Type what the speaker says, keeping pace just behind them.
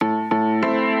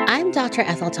I'm Dr.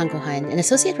 Ethel Tungkohan, an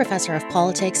associate professor of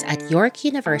politics at York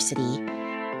University.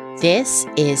 This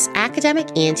is Academic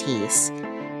Aunties.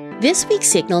 This week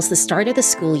signals the start of the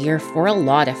school year for a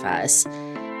lot of us.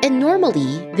 And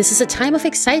normally, this is a time of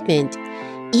excitement.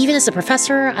 Even as a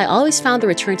professor, I always found the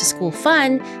return to school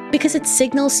fun because it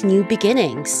signals new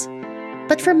beginnings.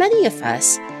 But for many of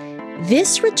us,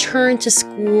 this return to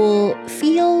school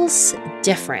feels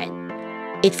different.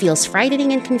 It feels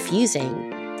frightening and confusing.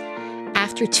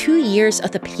 After 2 years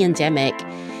of the pandemic,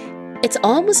 it's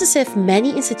almost as if many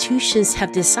institutions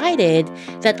have decided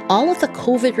that all of the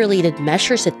COVID-related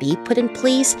measures that they put in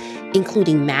place,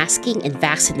 including masking and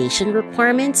vaccination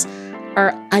requirements,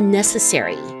 are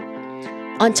unnecessary.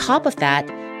 On top of that,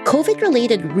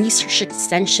 COVID-related research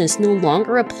extensions no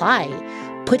longer apply,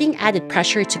 putting added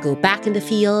pressure to go back in the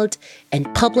field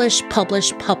and publish.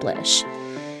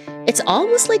 It's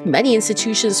almost like many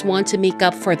institutions want to make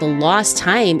up for the lost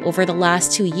time over the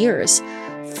last 2 years,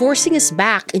 forcing us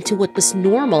back into what was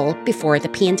normal before the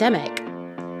pandemic.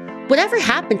 Whatever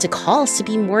happened to calls to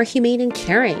be more humane and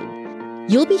caring?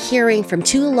 You'll be hearing from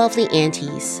two lovely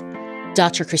aunties,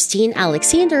 Dr. Christine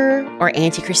Alexander, or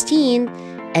Auntie Christine,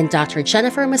 and Dr.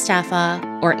 Jennifer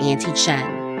Mustafa, or Auntie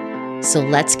Jen. So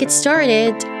let's get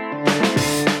started.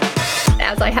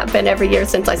 As I have been every year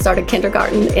since I started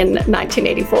kindergarten in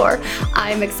 1984,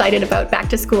 I'm excited about back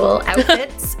to school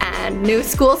outfits and new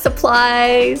school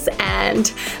supplies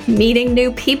and meeting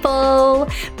new people.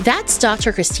 That's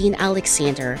Dr. Christine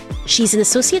Alexander. She's an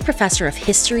associate professor of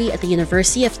history at the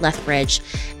University of Lethbridge,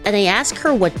 and I asked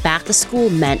her what back to school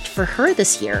meant for her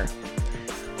this year.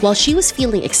 While she was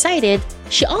feeling excited,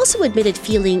 she also admitted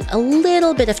feeling a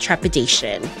little bit of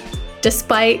trepidation.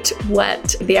 Despite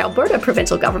what the Alberta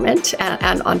provincial government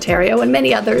and Ontario and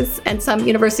many others and some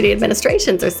university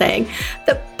administrations are saying,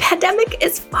 the pandemic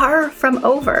is far from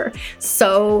over.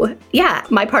 So yeah,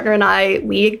 my partner and I,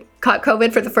 we caught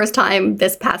COVID for the first time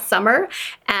this past summer,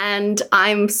 and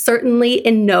I'm certainly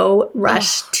in no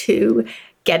rush to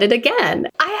get it again.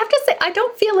 I have to say, I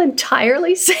don't feel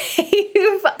entirely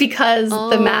safe because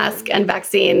the mask and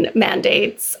vaccine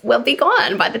mandates will be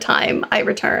gone by the time I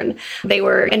return. They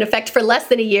were in effect for less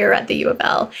than a year at the U of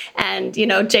L. And, you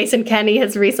know, Jason Kenney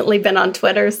has recently been on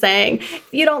Twitter saying, if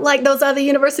you don't like those other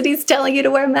universities telling you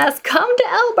to wear masks, come to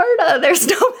Alberta. There's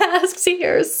no masks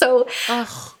here. So...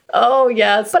 Oh,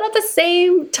 yes. But at the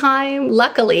same time,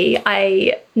 luckily,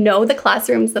 I know the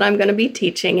classrooms that I'm going to be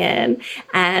teaching in,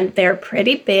 and they're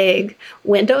pretty big.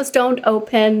 Windows don't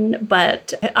open,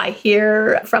 but I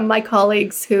hear from my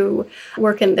colleagues who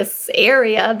work in this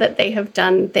area that they have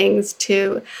done things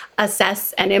to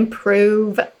assess and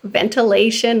improve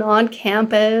ventilation on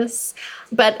campus.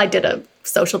 But I did a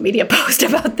social media post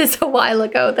about this a while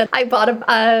ago that I bought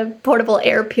a portable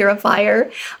air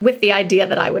purifier with the idea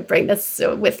that I would bring this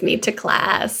with me to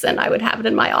class and I would have it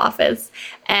in my office.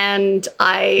 And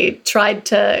I tried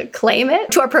to claim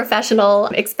it to a professional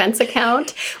expense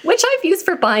account, which I've used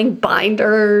for buying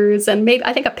binders and maybe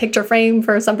I think a picture frame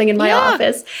for something in my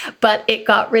office, but it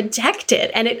got rejected.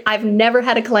 And I've never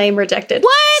had a claim rejected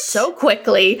so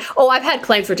quickly. Oh, I've had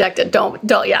claims rejected. Don't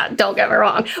get me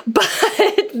wrong.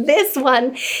 But this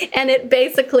one, and it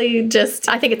basically just,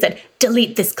 I think it said,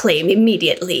 delete this claim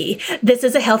immediately. This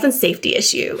is a health and safety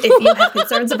issue. If you have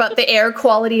concerns about the air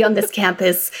quality on this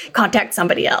campus, contact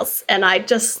somebody else. And I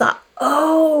just thought,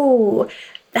 oh,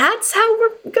 that's how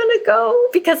we're going to go?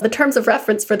 Because the terms of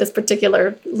reference for this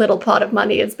particular little pot of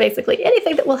money is basically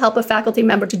anything that will help a faculty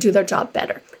member to do their job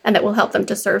better and that will help them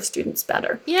to serve students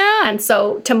better. Yeah. And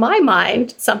so to my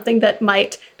mind, something that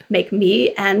might make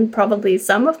me and probably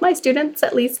some of my students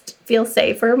at least feel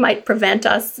safer, might prevent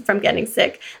us from getting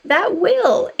sick, that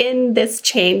will, in this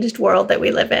changed world that we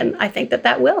live in, I think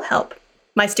that will help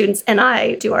my students and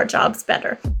I do our jobs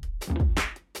better.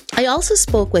 I also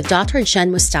spoke with Dr.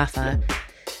 Jen Mustafa.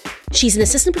 She's an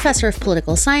assistant professor of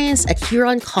political science at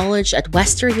Huron College at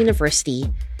Western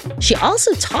University. She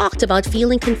also talked about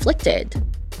feeling conflicted.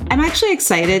 I'm actually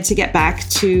excited to get back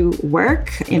to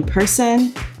work in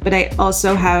person, but I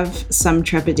also have some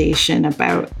trepidation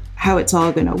about how it's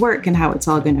all going to work and how it's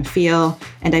all going to feel.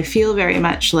 And I feel very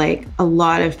much like a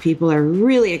lot of people are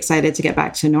really excited to get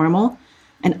back to normal.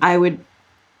 And I would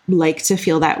like to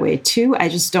feel that way too. I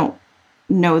just don't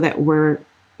know that we're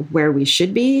where we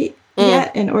should be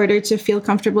yet in order to feel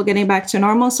comfortable getting back to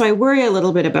normal. So I worry a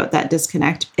little bit about that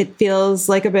disconnect. It feels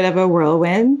like a bit of a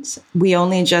whirlwind. We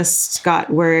only just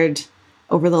got word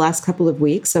over the last couple of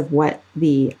weeks of what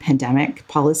the pandemic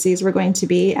policies were going to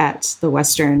be at the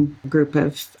Western group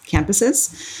of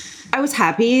campuses. I was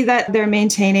happy that they're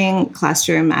maintaining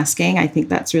classroom masking. I think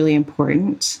that's really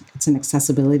important. It's an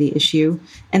accessibility issue.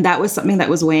 And that was something that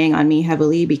was weighing on me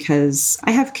heavily because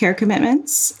I have care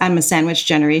commitments. I'm a sandwich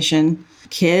generation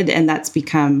kid, and that's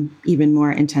become even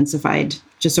more intensified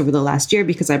just over the last year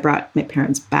because I brought my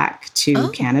parents back to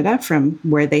Canada from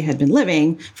where they had been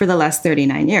living for the last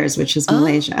 39 years, which is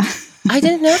Malaysia. I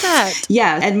didn't know that.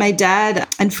 Yeah. And my dad,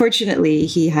 unfortunately,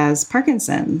 he has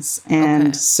Parkinson's.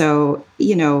 And so,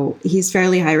 he's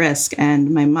fairly high risk.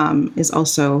 And my mom is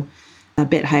also a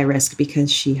bit high risk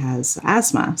because she has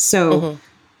asthma. So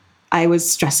I was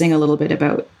stressing a little bit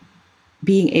about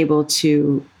being able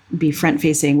to be front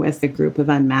facing with a group of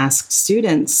unmasked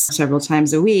students several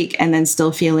times a week and then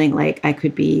still feeling like I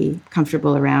could be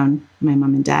comfortable around my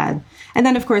mom and dad. And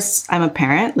then, of course, I'm a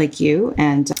parent like you,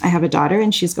 and I have a daughter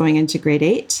and she's going into grade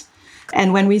 8.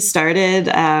 And when we started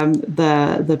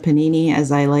the Panini,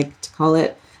 as I like to call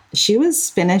it, she was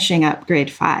finishing up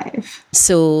grade 5.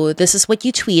 So this is what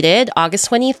you tweeted, August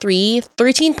 23,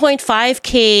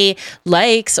 13.5K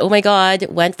likes. Oh my God,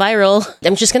 went viral.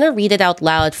 I'm just going to read it out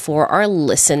loud for our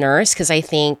listeners because I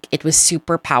think it was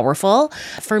super powerful.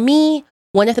 For me,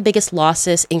 one of the biggest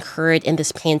losses incurred in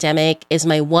this pandemic is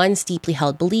my once deeply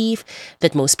held belief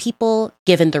that most people,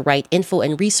 given the right info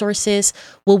and resources,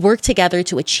 will work together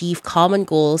to achieve common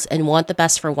goals and want the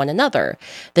best for one another.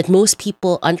 That most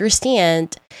people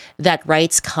understand that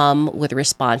rights come with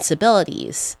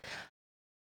responsibilities.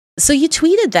 So you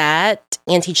tweeted that,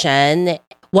 Auntie Chen.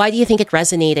 Why do you think it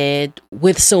resonated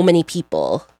with so many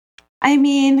people? I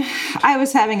mean, I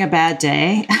was having a bad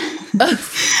day.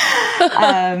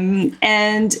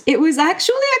 And it was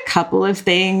actually a couple of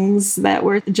things that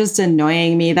were just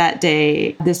annoying me that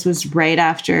day. This was right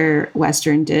after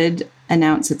Western did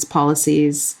announce its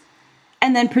policies.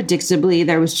 And then predictably,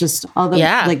 there was just all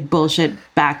the bullshit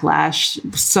backlash,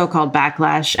 so-called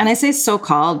backlash. And I say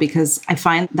so-called because I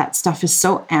find that stuff is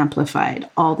so amplified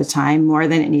all the time, more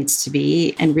than it needs to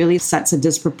be, and really sets a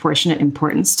disproportionate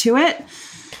importance to it.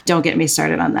 Don't get me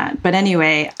started on that. But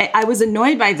anyway, I was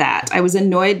annoyed by that. I was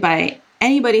annoyed by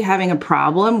anybody having a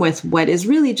problem with what is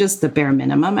really just the bare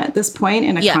minimum at this point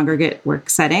in a congregate work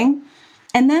setting.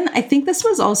 And then I think this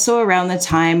was also around the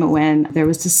time when there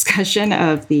was discussion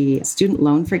of the student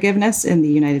loan forgiveness in the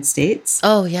United States.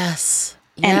 Oh, yes.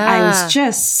 And I was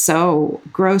just so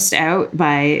grossed out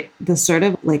by the sort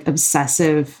of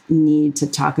obsessive need to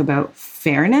talk about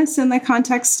fairness in the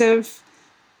context of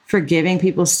forgiving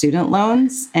people's student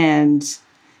loans. And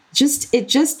it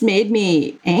just made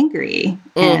me angry.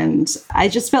 And I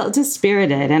just felt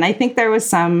dispirited. And I think there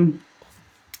was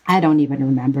I don't even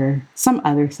remember, some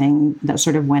other thing that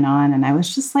sort of went on. And I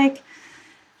was just like,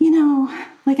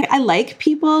 I like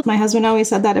people. My husband always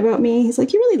said that about me. He's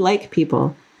like, you really like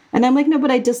people. And I'm like, no,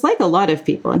 but I dislike a lot of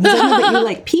people. And he's like, no, but you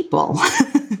like people.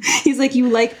 He's like, you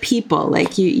like people.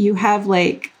 Like you have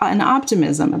an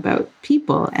optimism about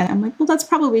people. And I'm like, well, that's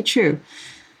probably true.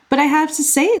 But I have to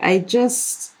say, I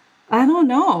don't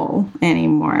know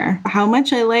anymore how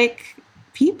much I like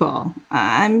people.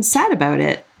 I'm sad about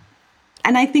it.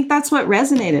 And I think that's what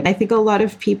resonated. I think a lot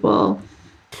of people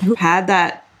who had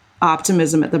that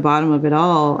optimism at the bottom of it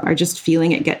all are just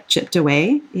feeling it get chipped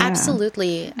away. Yeah.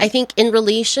 Absolutely. I think in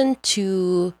relation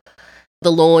to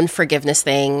the loan forgiveness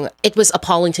thing, it was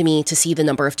appalling to me to see the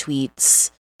number of tweets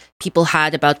people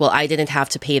had about, well, I didn't have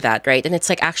to pay that, right? And it's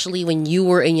like, actually, when you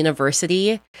were in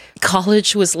university,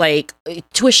 college was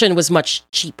tuition was much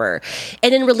cheaper.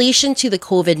 And in relation to the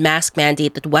COVID mask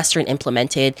mandate that Western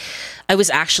implemented, I was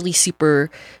actually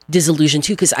super disillusioned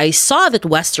too, because I saw that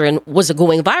Western was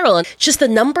going viral. And just the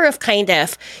number of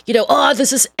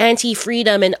this is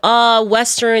anti-freedom and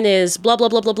Western is blah, blah,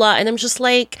 blah, blah, blah. And I'm just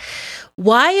like,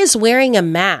 why is wearing a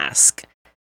mask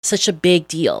such a big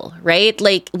deal, right?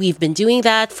 We've been doing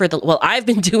that I've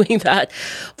been doing that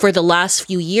for the last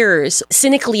few years.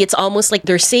 Cynically, it's almost like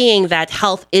they're saying that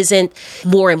health isn't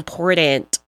more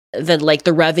important than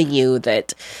the revenue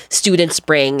that students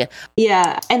bring.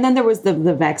 Yeah. And then there was the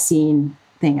vaccine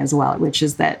thing as well, which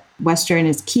is that Western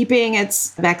is keeping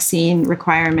its vaccine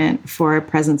requirement for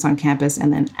presence on campus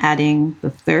and then adding the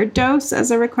 3rd dose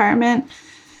as a requirement.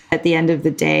 At the end of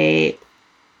the day,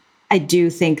 I do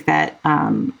think that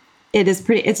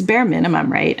it's bare minimum,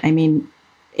 right? I mean,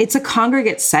 it's a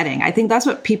congregate setting. I think that's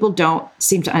what people don't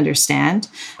seem to understand.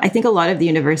 I think a lot of the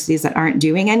universities that aren't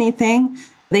doing anything,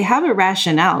 they have a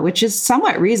rationale, which is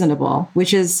somewhat reasonable,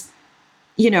 which is,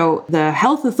 the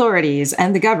health authorities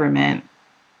and the government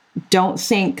don't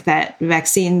think that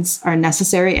vaccines are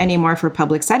necessary anymore for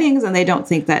public settings, and they don't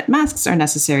think that masks are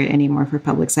necessary anymore for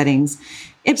public settings.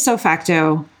 Ipso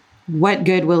facto, what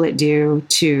good will it do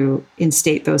to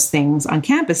instate those things on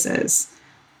campuses?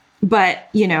 But,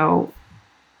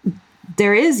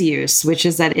 there is use, which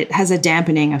is that it has a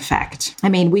dampening effect. I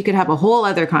mean, we could have a whole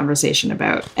other conversation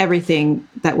about everything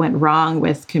that went wrong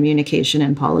with communication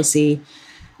and policy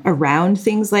around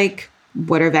things like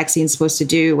what are vaccines supposed to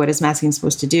do? What is masking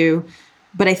supposed to do?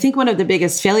 But I think one of the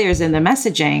biggest failures in the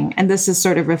messaging, and this is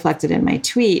sort of reflected in my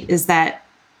tweet, is that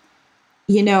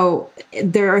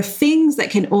there are things that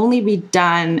can only be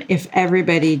done if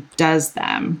everybody does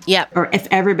them. Yep. Or if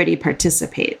everybody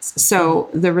participates. So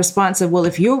the response of, well,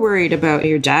 if you're worried about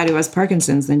your dad who has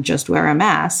Parkinson's, then just wear a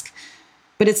mask.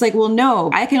 But it's like, well, no,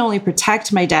 I can only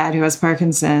protect my dad who has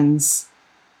Parkinson's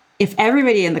if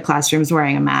everybody in the classroom is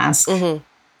wearing a mask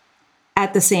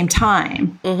at the same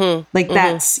time.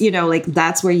 That's,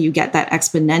 that's where you get that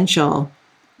exponential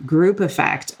group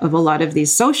effect of a lot of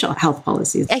these social health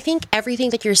policies. I think everything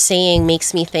that you're saying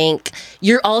makes me think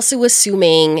you're also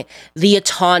assuming the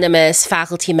autonomous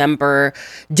faculty member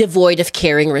devoid of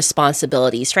caring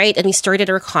responsibilities, right? And we started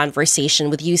our conversation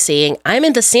with you saying, I'm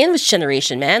in the sandwich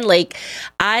generation, man. Like,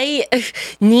 I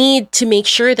need to make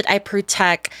sure that I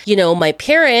protect, my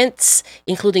parents,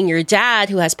 including your dad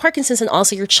who has Parkinson's, and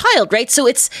also your child, right? So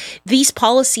it's these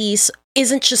policies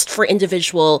isn't just for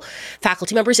individual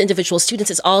faculty members, individual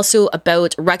students. It's also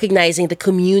about recognizing the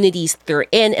communities they're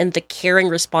in and the caring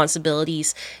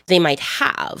responsibilities they might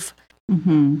have.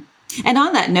 And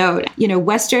on that note,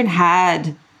 Western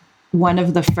had one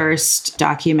of the first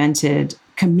documented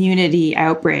community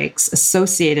outbreaks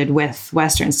associated with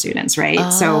Western students, right? Oh.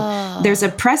 So there's a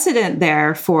precedent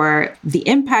there for the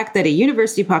impact that a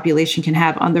university population can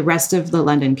have on the rest of the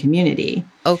London community.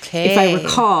 Okay. If I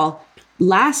recall,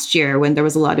 last year, when there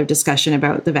was a lot of discussion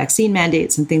about the vaccine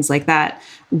mandates and things like that,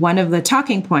 one of the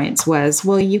talking points was,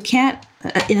 well, you can't,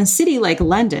 in a city like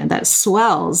London that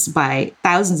swells by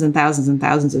thousands and thousands and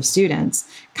thousands of students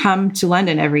come to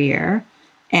London every year,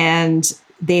 and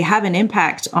they have an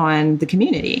impact on the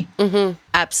community.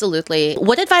 Absolutely.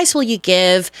 What advice will you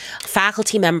give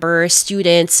faculty members,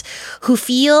 students who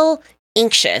feel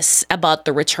anxious about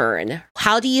the return?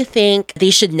 How do you think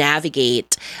they should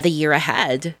navigate the year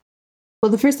ahead?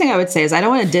 Well, the first thing I would say is I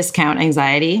don't want to discount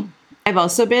anxiety. I've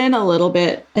also been a little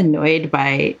bit annoyed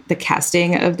by the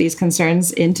casting of these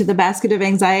concerns into the basket of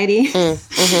anxiety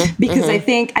because I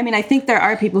think there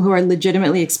are people who are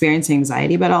legitimately experiencing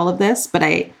anxiety about all of this, but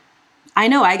I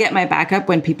know I get my back up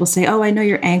when people say, oh, I know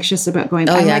you're anxious about going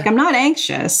back. Like, I'm not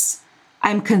anxious.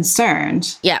 I'm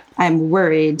concerned. Yeah. I'm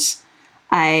worried.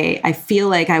 I feel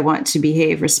like I want to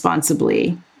behave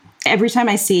responsibly. Every time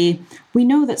I see, we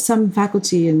know that some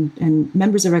faculty and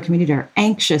members of our community are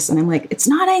anxious. And I'm like, it's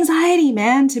not anxiety,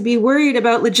 man, to be worried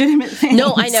about legitimate things.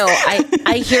 No, I know.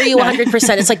 I hear you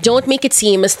 100%. It's like, don't make it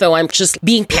seem as though I'm just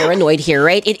being paranoid here,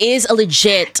 right? It is a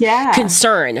legit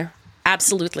concern.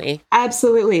 Absolutely.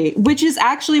 Absolutely. Which is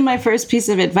actually my first piece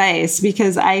of advice,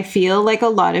 because I feel like a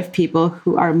lot of people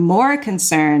who are more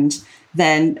concerned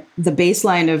than the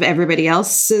baseline of everybody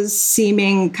else's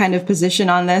seeming kind of position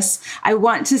on this, I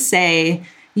want to say,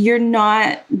 you're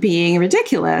not being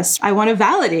ridiculous. I want to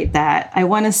validate that. I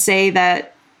want to say that,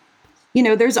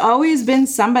 there's always been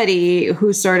somebody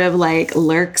who sort of like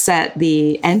lurks at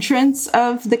the entrance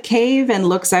of the cave and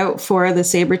looks out for the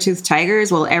saber-toothed tigers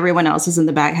while everyone else is in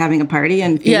the back having a party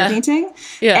and finger painting.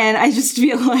 Yeah. And I just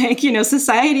feel like,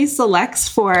 society selects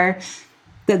for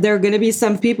that there are going to be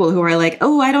some people who are like,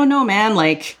 oh, I don't know, man,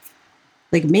 like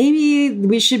maybe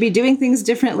we should be doing things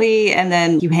differently. And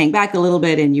then you hang back a little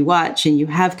bit and you watch and you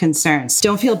have concerns.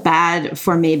 Don't feel bad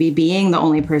for maybe being the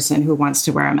only person who wants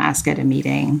to wear a mask at a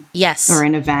meeting. Yes. Or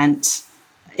an event.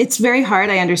 It's very hard,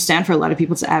 I understand, for a lot of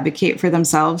people to advocate for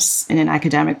themselves in an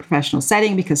academic professional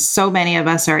setting, because so many of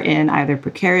us are in either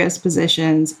precarious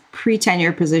positions,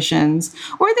 pre-tenure positions,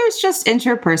 or there's just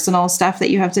interpersonal stuff that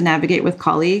you have to navigate with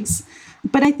colleagues.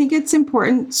 But I think it's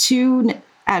important to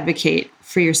advocate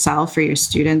for yourself or your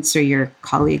students or your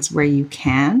colleagues where you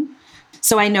can.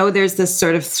 So I know there's this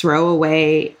sort of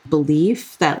throwaway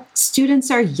belief that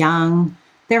students are young,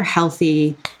 they're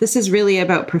healthy. This is really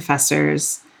about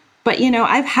professors. But,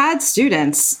 I've had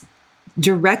students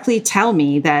directly tell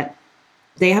me that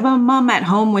they have a mom at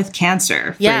home with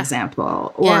cancer, for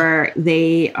example, or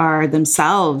they are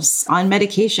themselves on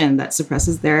medication that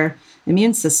suppresses their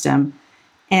immune system.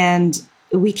 And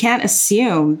we can't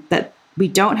assume that we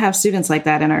don't have students like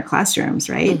that in our classrooms,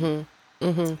 right?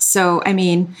 So,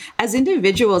 as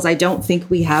individuals, I don't think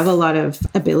we have a lot of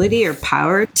ability or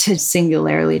power to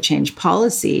singularly change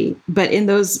policy. But in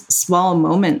those small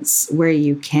moments where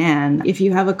you can, if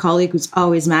you have a colleague who's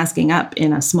always masking up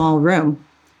in a small room,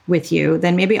 with you,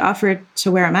 then maybe offer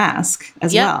to wear a mask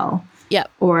as well. Yep.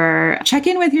 Or check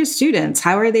in with your students.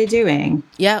 How are they doing?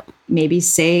 Yep. Maybe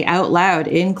say out loud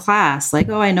in class, like,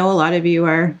 oh, I know a lot of you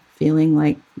are feeling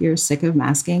like you're sick of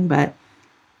masking, but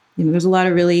there's a lot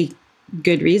of really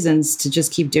good reasons to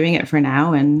just keep doing it for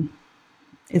now. And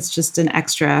it's just an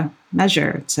extra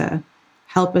measure to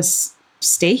help us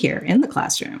stay here in the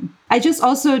classroom. I just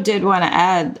also did want to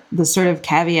add the sort of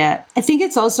caveat. I think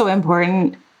it's also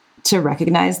important to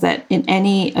recognize that in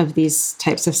any of these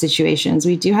types of situations,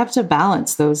 we do have to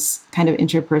balance those kind of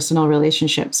interpersonal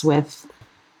relationships with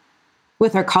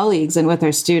our colleagues and with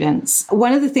our students.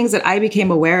 One of the things that I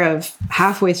became aware of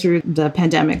halfway through the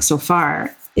pandemic so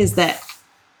far is that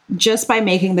just by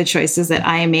making the choices that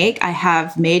I make, I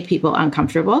have made people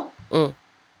uncomfortable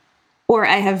or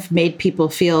I have made people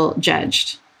feel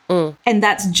judged. And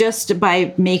that's just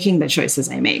by making the choices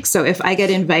I make. So if I get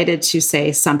invited to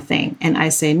say something and I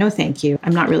say, no, thank you,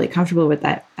 I'm not really comfortable with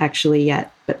that actually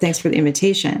yet, but thanks for the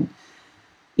invitation.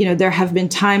 There have been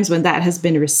times when that has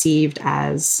been received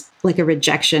as like a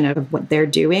rejection of what they're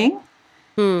doing.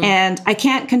 And I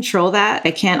can't control that.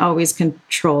 I can't always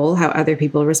control how other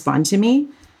people respond to me.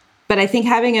 But I think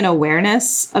having an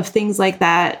awareness of things like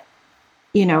that,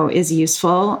 is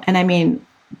useful. And I mean,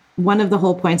 one of the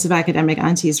whole points of Academic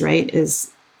Aunties, right, is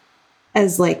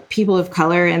as like people of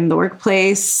color in the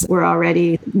workplace, we're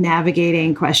already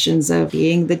navigating questions of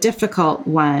being the difficult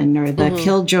one or the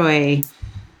killjoy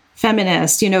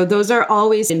feminist. Those are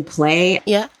always in play.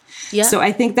 Yeah. So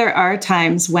I think there are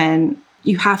times when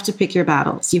you have to pick your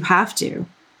battles. You have to,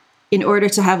 in order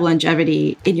to have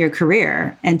longevity in your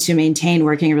career and to maintain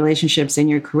working relationships in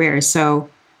your career. So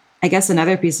I guess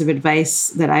another piece of advice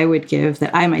that I would give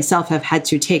that I myself have had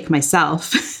to take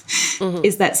myself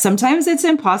is that sometimes it's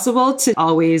impossible to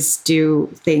always do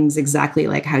things exactly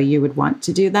like how you would want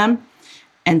to do them.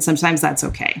 And sometimes that's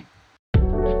okay.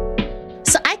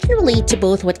 So I can relate to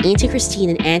both what Auntie Christine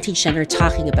and Auntie Jen are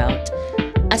talking about.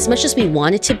 As much as we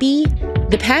want it to be,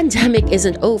 the pandemic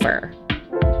isn't over.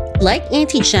 Like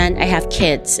Auntie Jen, I have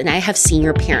kids and I have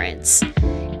senior parents.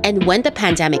 And when the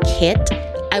pandemic hit,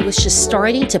 I was just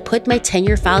starting to put my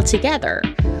tenure file together,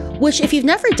 which if you've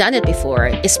never done it before,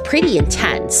 is pretty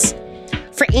intense.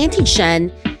 For Auntie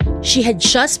Jen, she had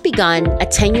just begun a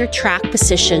tenure track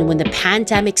position when the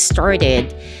pandemic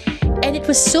started, and it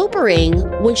was sobering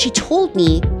when she told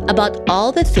me about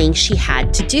all the things she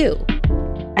had to do.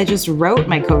 I just wrote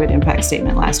my COVID impact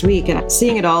statement last week, and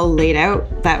seeing it all laid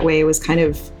out that way was kind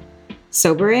of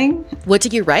sobering. What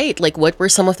did you write? Like, what were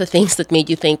some of the things that made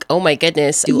you think, oh my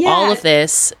goodness, do all of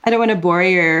this? I don't want to bore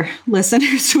your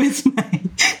listeners with my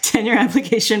tenure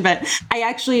application, but I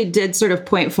actually did sort of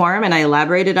point form and I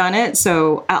elaborated on it.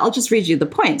 So I'll just read you the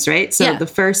points, right? So the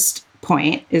first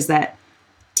point is that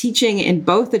teaching in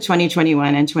both the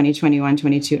 2021 and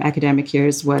 2021-22 academic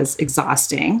years was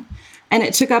exhausting. And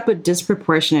it took up a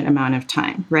disproportionate amount of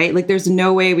time, right? Like there's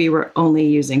no way we were only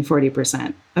using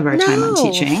 40% of our time on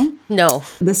teaching. No.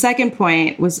 The second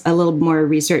point was a little more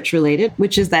research related,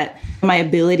 which is that my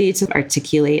ability to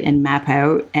articulate and map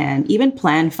out and even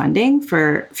plan funding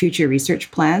for future research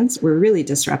plans were really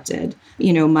disrupted.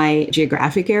 My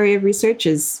geographic area of research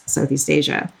is Southeast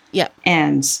Asia. Yep.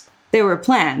 And there were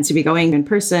plans to be going in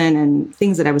person and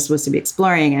things that I was supposed to be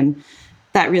exploring. And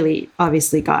that really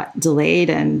obviously got delayed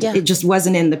and it just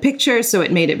wasn't in the picture. So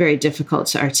it made it very difficult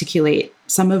to articulate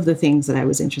some of the things that I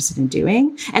was interested in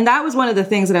doing. And that was one of the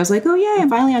things that I was like, oh yeah, I'm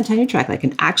finally on tenure track. I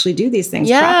can actually do these things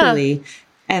properly.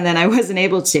 And then I wasn't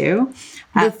able to.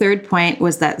 The third point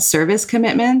was that service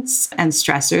commitments and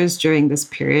stressors during this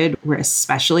period were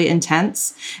especially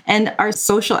intense. And our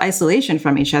social isolation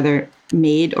from each other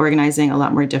made organizing a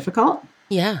lot more difficult.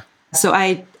 Yeah. So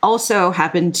I also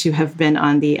happened to have been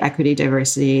on the Equity,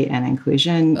 Diversity, and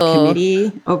Inclusion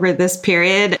Committee over this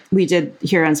period. We did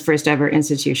Huron's first ever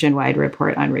institution-wide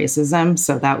report on racism.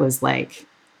 So that was like,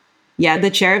 the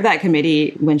chair of that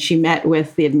committee, when she met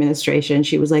with the administration,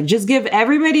 she was like, just give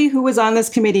everybody who was on this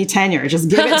committee tenure. Just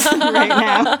give it to them right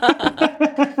now.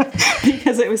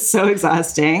 Because it was so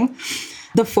exhausting.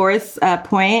 The fourth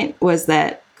point was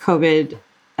that COVID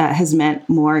has meant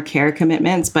more care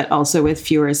commitments, but also with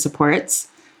fewer supports.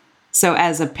 So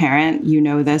as a parent,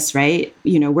 this, right?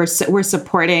 We're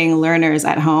supporting learners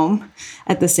at home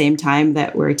at the same time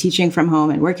that we're teaching from home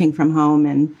and working from home.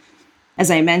 And as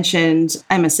I mentioned,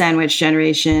 I'm a sandwich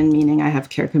generation, meaning I have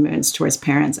care commitments towards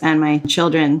parents and my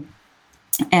children.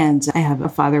 And I have a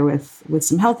father with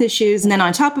some health issues. And then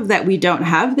on top of that, we don't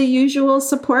have the usual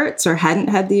supports or hadn't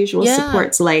had the usual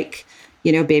supports like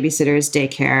babysitters,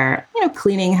 daycare,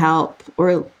 cleaning help,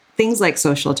 or things like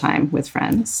social time with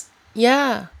friends.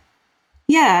 Yeah.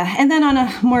 Yeah. And then on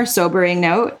a more sobering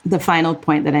note, the final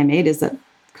point that I made is that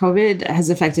COVID has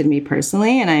affected me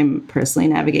personally, and I'm personally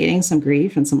navigating some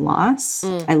grief and some loss.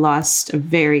 I lost a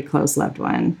very close loved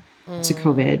one to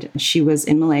COVID. She was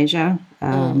in Malaysia,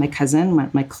 my cousin,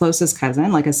 my closest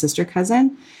cousin, like a sister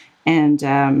cousin. And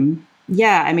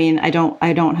I mean, I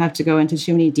don't have to go into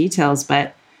too many details,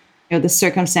 but the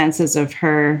circumstances of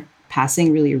her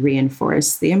passing really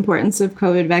reinforced the importance of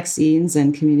COVID vaccines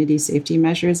and community safety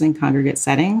measures in congregate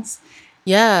settings.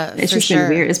 Yeah, it's just been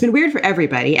weird. It's been weird for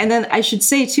everybody. And then I should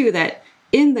say, too, that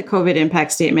in the COVID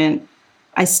impact statement,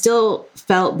 I still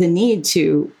felt the need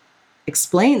to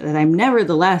explain that I'm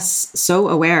nevertheless so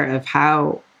aware of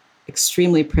how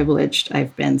extremely privileged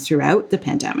I've been throughout the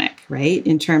pandemic, right?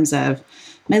 In terms of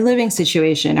my living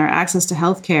situation, our access to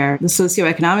healthcare, the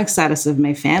socioeconomic status of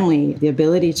my family, the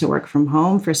ability to work from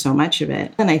home for so much of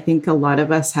it. And I think a lot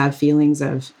of us have feelings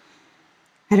of,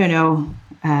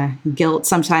 guilt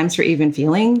sometimes for even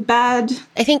feeling bad.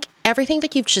 I think everything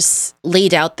that you've just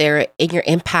laid out there in your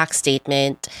impact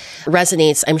statement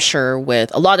resonates, I'm sure, with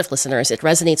a lot of listeners. It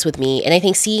resonates with me. And I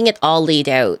think seeing it all laid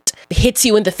out hits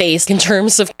you in the face in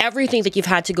terms of everything that you've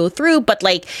had to go through. But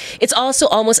like, it's also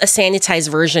almost a sanitized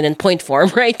version in point form,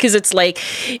 right? Because it's like,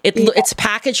 it's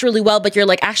packaged really well, but you're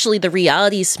like, actually, the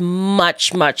reality is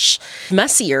much, much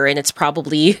messier, and it's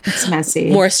messy,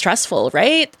 more stressful,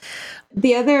 right?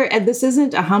 The other, and this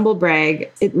isn't a humble brag,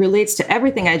 it relates to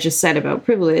everything I just said about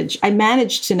privilege. I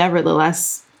managed to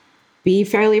nevertheless be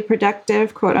fairly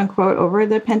productive, quote unquote, over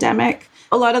the pandemic.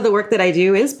 A lot of the work that I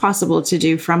do is possible to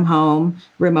do from home,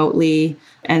 remotely.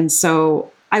 And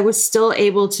so I was still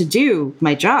able to do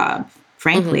my job,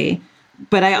 frankly,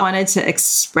 but I wanted to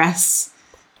express,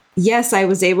 yes, I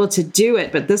was able to do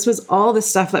it, but this was all the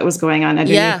stuff that was going on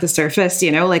underneath the surface,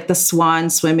 like the swan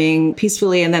swimming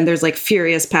peacefully, and then there's like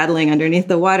furious paddling underneath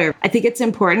the water. I think it's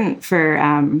important for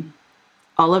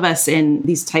all of us in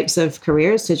these types of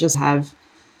careers to just have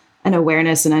an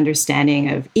awareness and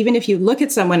understanding of, even if you look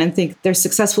at someone and think they're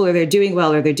successful or they're doing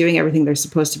well or they're doing everything they're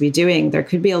supposed to be doing, there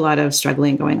could be a lot of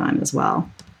struggling going on as well.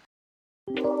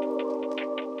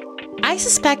 I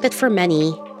suspect that for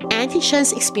many, Auntie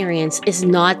Shen's experience is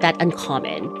not that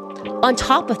uncommon. On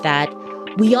top of that,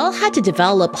 we all had to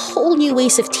develop whole new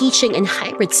ways of teaching in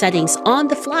hybrid settings on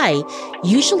the fly,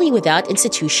 usually without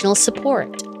institutional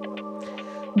support.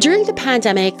 During the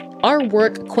pandemic, our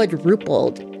work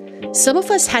quadrupled. Some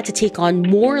of us had to take on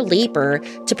more labor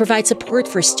to provide support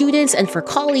for students and for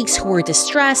colleagues who were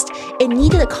distressed and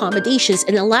needed accommodations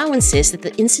and allowances that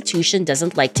the institution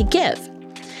doesn't like to give.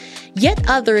 Yet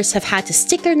others have had to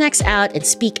stick their necks out and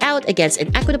speak out against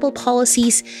inequitable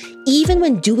policies, even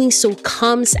when doing so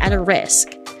comes at a risk.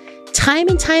 Time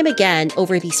and time again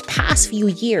over these past few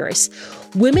years,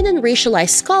 women and racialized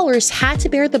scholars had to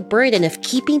bear the burden of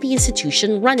keeping the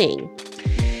institution running.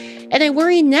 And I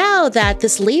worry now that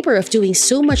this labor of doing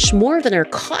so much more than our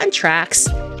contracts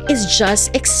is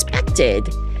just expected.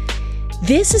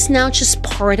 This is now just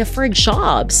part of our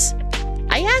jobs.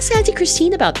 I asked Auntie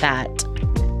Christine about that.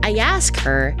 I ask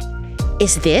her,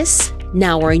 is this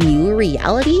now our new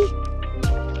reality?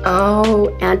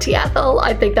 Oh, Auntie Ethel,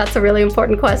 I think that's a really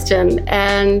important question.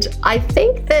 And I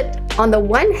think that on the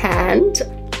one hand,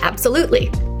 absolutely.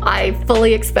 I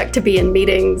fully expect to be in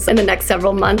meetings in the next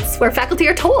several months where faculty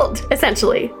are told,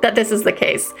 essentially, that this is the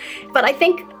case. But I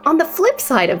think on the flip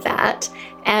side of that,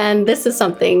 and this is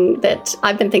something that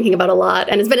I've been thinking about a lot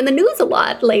and has been in the news a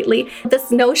lot lately, this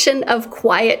notion of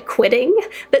quiet quitting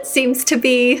that seems to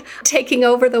be taking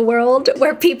over the world,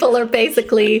 where people are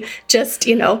basically just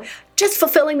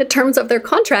fulfilling the terms of their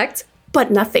contracts, but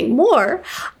nothing more.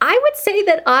 I would say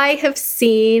that I have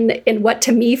seen, in what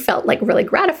to me felt like really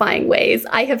gratifying ways,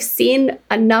 I have seen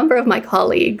a number of my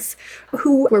colleagues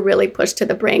who were really pushed to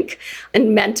the brink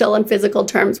in mental and physical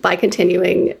terms by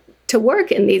continuing to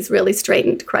work in these really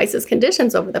straitened crisis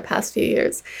conditions over the past few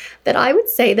years, that I would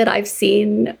say that I've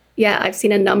seen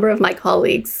a number of my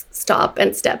colleagues stop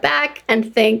and step back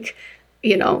and think,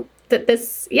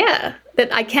 that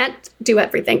I can't do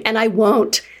everything and I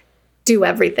won't do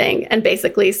everything, and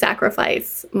basically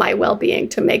sacrifice my well-being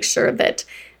to make sure that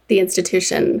the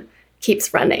institution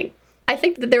keeps running. I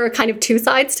think that there are kind of two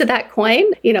sides to that coin.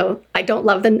 I don't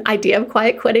love the idea of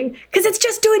quiet quitting because it's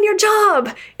just doing your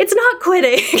job. It's not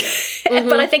quitting.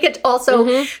 But I think it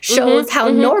also shows how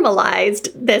normalized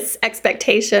this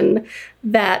expectation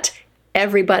that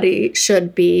everybody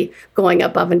should be going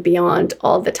above and beyond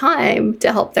all the time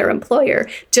to help their employer,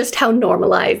 just how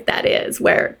normalized that is,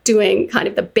 where doing kind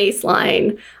of the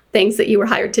baseline things that you were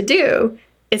hired to do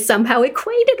is somehow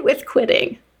equated with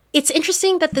quitting. it's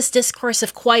interesting that this discourse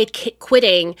of quiet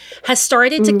quitting has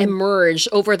started to emerge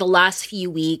over the last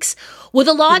few weeks, with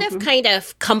a lot of kind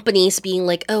of companies being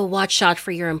like, oh, watch out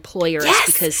for your employers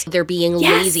because they're being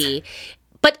lazy.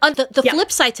 But on the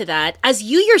flip side to that, as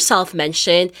you yourself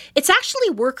mentioned, it's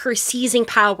actually workers seizing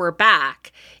power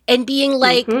back and being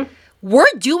like, we're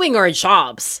doing our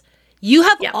jobs. You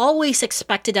have always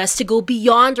expected us to go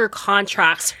beyond our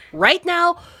contracts. Right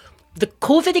now, the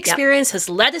COVID experience has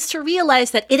led us to realize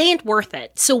that it ain't worth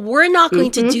it. So we're not going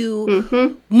to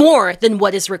do more than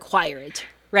what is required.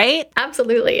 Right?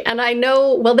 Absolutely. And I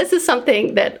know, well, this is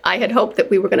something that I had hoped that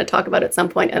we were going to talk about at some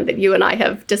point, and that you and I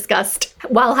have discussed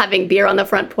while having beer on the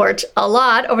front porch a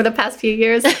lot over the past few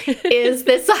years, is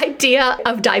this idea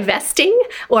of divesting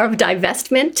or of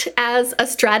divestment as a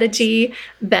strategy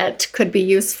that could be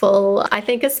useful, I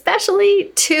think,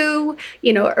 especially to,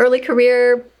 early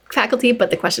career faculty,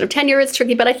 but the question of tenure is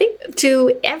tricky, but I think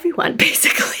to everyone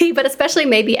basically, but especially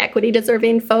maybe equity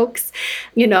deserving folks.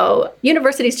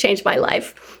 Universities changed my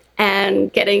life,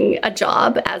 and getting a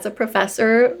job as a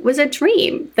professor was a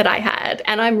dream that I had.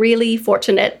 And I'm really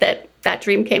fortunate that that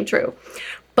dream came true.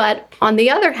 But on the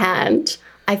other hand,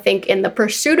 I think in the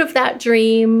pursuit of that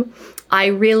dream, I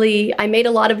made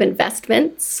a lot of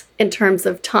investments in terms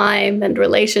of time and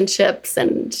relationships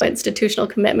and institutional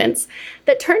commitments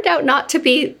that turned out not to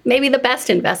be maybe the best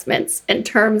investments in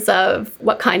terms of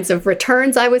what kinds of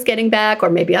returns I was getting back, or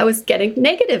maybe I was getting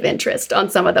negative interest on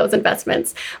some of those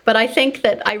investments. But I think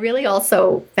that I really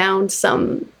also found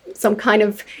some kind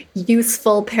of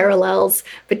useful parallels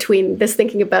between this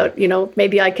thinking about,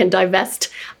 maybe I can divest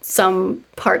some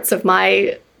parts of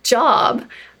my job.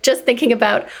 Just thinking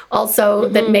about also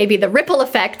that maybe the ripple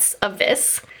effects of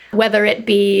this, whether it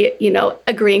be,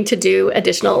 agreeing to do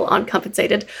additional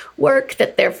uncompensated work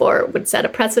that therefore would set a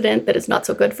precedent that is not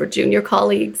so good for junior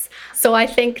colleagues. So I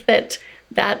think that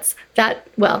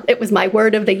it was my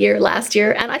word of the year last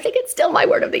year, and I think it's still my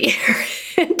word of the year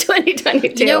in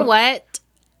 2022. You know what?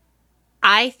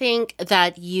 I think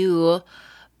that you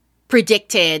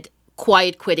predicted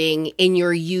quiet quitting in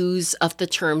your use of the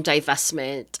term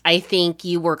divestment. I think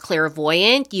you were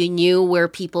clairvoyant. You knew where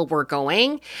people were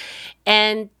going.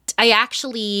 And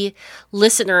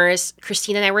listeners,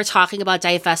 Christine and I were talking about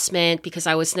divestment because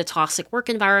I was in a toxic work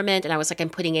environment, and I was like, I'm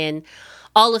putting in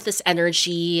all of this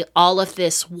energy, all of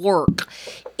this work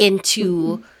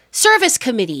into service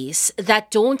committees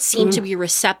that don't seem to be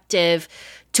receptive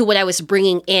to what I was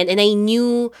bringing in. And I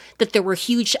knew that there were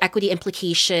huge equity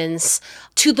implications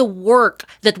to the work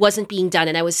that wasn't being done.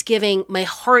 And I was giving my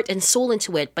heart and soul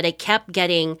into it, but I kept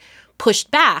getting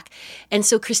pushed back. And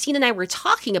so Christine and I were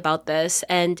talking about this,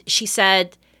 and she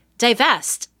said,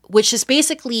 divest, which is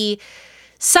basically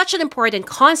such an important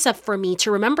concept for me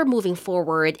to remember moving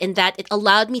forward, in that it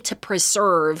allowed me to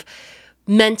preserve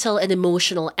mental and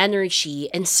emotional energy.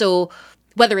 And so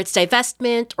whether it's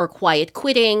divestment or quiet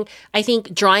quitting, I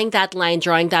think drawing that line,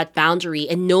 drawing that boundary,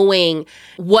 and knowing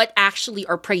what actually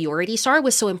our priorities are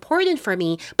was so important for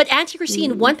me. But Auntie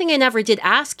Christine, one thing I never did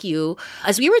ask you,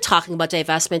 as we were talking about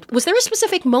divestment, was there a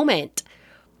specific moment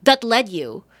that led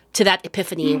you to that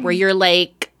epiphany where you're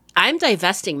like, I'm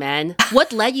divesting, man?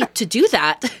 What led you to do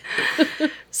that?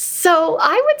 So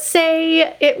I would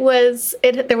say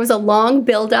there was a long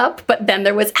buildup, but then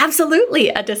there was absolutely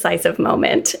a decisive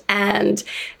moment. And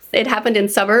it happened in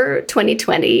summer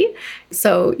 2020.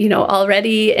 So,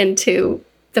 already into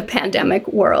the pandemic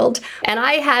world. And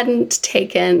I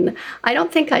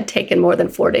don't think I'd taken more than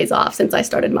 4 days off since I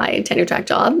started my tenure track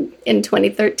job in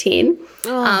 2013.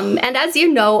 And as you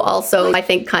know, also, I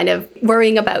think kind of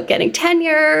worrying about getting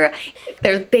tenure,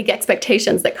 there's big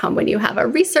expectations that come when you have a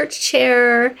research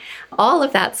chair, all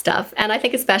of that stuff. And I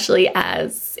think especially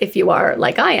as if you are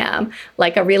like I am,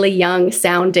 like a really young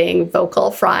sounding,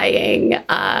 vocal frying,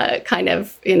 kind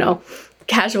of,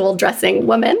 casual dressing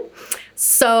woman.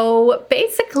 So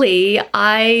basically,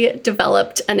 I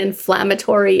developed an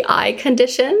inflammatory eye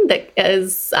condition that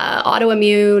is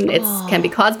autoimmune. It can be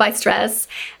caused by stress,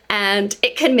 and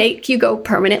it can make you go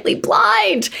permanently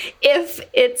blind if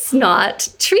it's not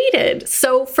treated.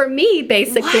 So for me,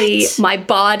 basically, my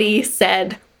body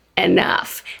said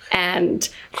enough. And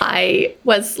I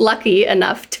was lucky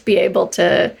enough to be able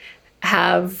to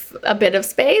have a bit of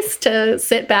space to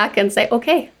sit back and say,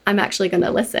 okay, I'm actually going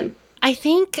to listen. I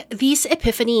think these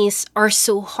epiphanies are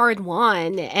so hard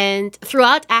won. And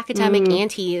throughout Academic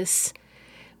Aunties,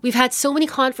 we've had so many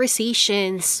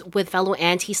conversations with fellow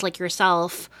aunties like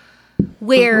yourself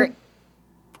where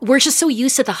we're just so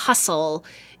used to the hustle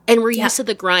And we're used to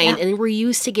the grind, and we're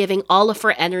used to giving all of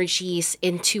our energies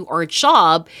into our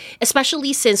job,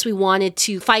 especially since we wanted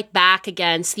to fight back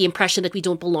against the impression that we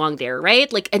don't belong there,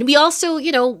 right? Like, and we also,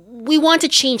 you know, we want to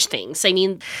change things. I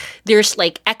mean, there's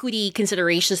like equity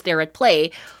considerations there at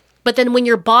play. But then when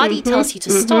your body tells you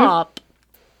to stop,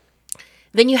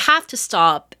 then you have to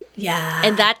stop. Yeah.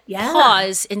 And that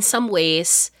pause, in some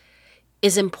ways,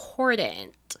 is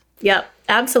important. Yep,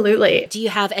 absolutely. Do you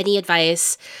have any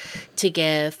advice to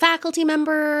give faculty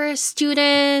members,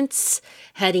 students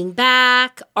heading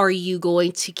back? Are you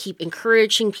going to keep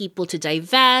encouraging people to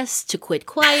divest, to quit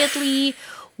quietly?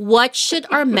 What should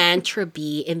our mantra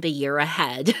be in the year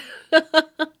ahead?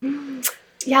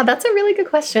 Yeah, that's a really good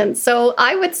question. So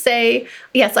I would say,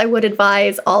 yes, I would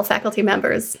advise all faculty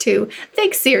members to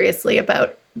think seriously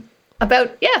about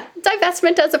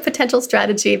divestment as a potential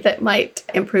strategy that might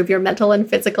improve your mental and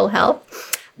physical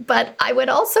health. But I would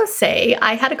also say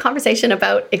I had a conversation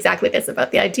about exactly this, about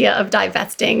the idea of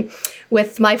divesting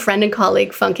with my friend and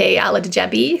colleague Funke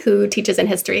Aladejebi, who teaches in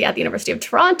history at the University of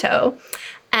Toronto.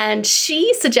 And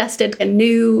she suggested an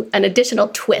additional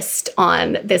twist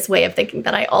on this way of thinking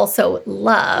that I also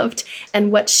loved.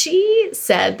 And what she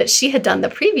said that she had done the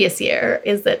previous year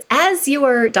is that as you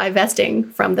are divesting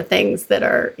from the things that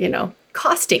are, you know,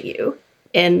 costing you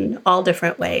in all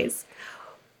different ways,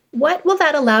 what will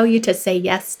that allow you to say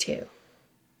yes to?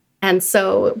 And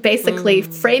so basically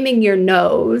framing your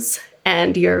no's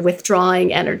and your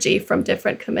withdrawing energy from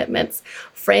different commitments,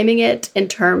 framing it in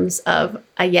terms of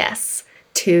a yes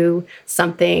to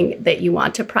something that you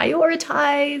want to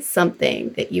prioritize, something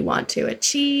that you want to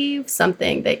achieve,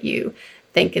 something that you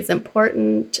think is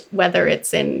important, whether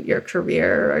it's in your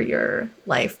career or your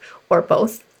life or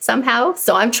both somehow.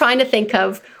 So I'm trying to think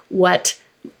of what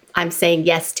I'm saying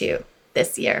yes to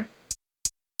this year.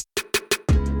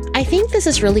 I think this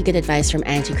is really good advice from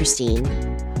Auntie Christine.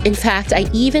 In fact, I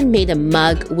even made a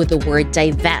mug with the word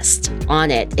divest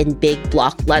on it in big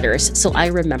block letters so I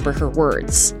remember her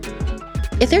words.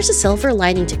 If there's a silver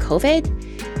lining to COVID,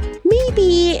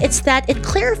 maybe it's that it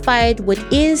clarified what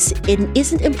is and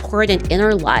isn't important in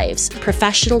our lives,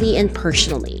 professionally and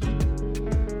personally.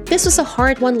 This was a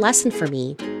hard-won lesson for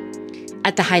me.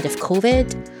 At the height of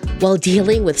COVID, while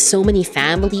dealing with so many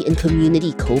family and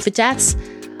community COVID deaths,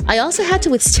 I also had to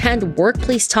withstand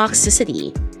workplace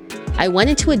toxicity. I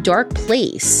went into a dark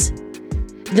place.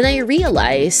 Then I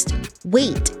realized,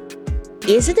 wait,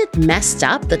 isn't it messed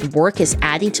up that work is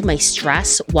adding to my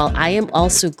stress while I am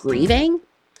also grieving?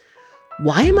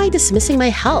 Why am I dismissing my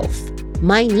health,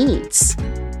 my needs?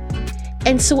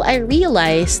 And so I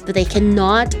realized that I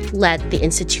cannot let the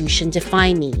institution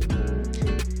define me.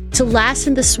 To last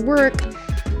in this work,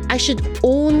 I should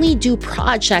only do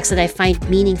projects that I find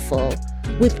meaningful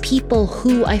with people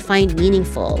who I find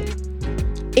meaningful.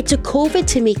 It took COVID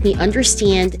to make me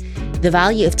understand the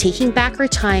value of taking back our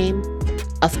time,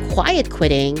 of quiet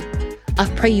quitting,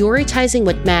 of prioritizing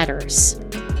what matters.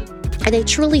 And I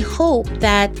truly hope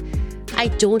that I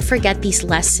don't forget these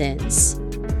lessons.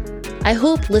 I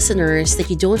hope, listeners, that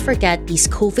you don't forget these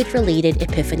COVID-related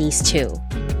epiphanies too.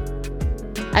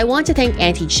 I want to thank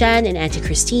Auntie Jen and Auntie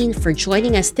Christine for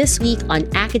joining us this week on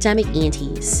Academic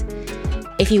Aunties.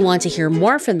 If you want to hear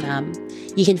more from them,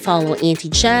 you can follow Auntie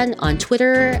Jen on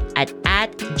Twitter at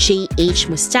JH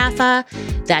Mustafa.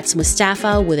 That's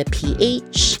Mustafa with a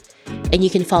PH. And you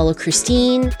can follow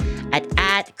Christine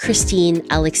at Christine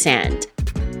Alexand.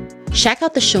 Check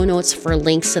out the show notes for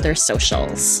links to their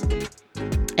socials.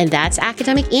 And that's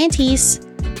Academic Aunties.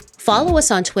 Follow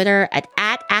us on Twitter at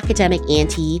Academic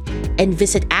Auntie and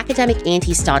visit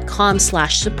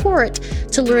academicaunties.com/support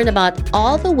to learn about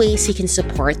all the ways you can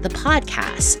support the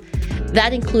podcast.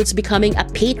 That includes becoming a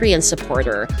Patreon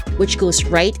supporter, which goes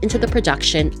right into the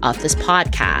production of this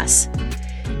podcast.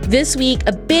 This week,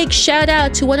 a big shout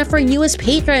out to one of our newest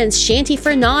patrons, Shanti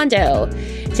Fernando.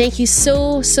 Thank you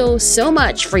so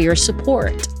much for your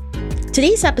support.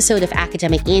 Today's episode of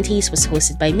Academic Aunties was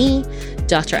hosted by me,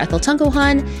 Dr. Ethel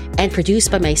Tunggohan, and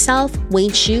produced by myself,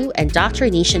 Wayne Xu, and Dr.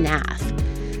 Nisha Nath.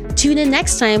 Tune in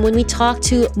next time when we talk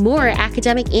to more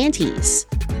Academic Aunties.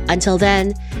 Until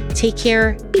then, take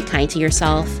care, be kind to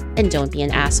yourself, and don't be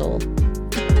an asshole.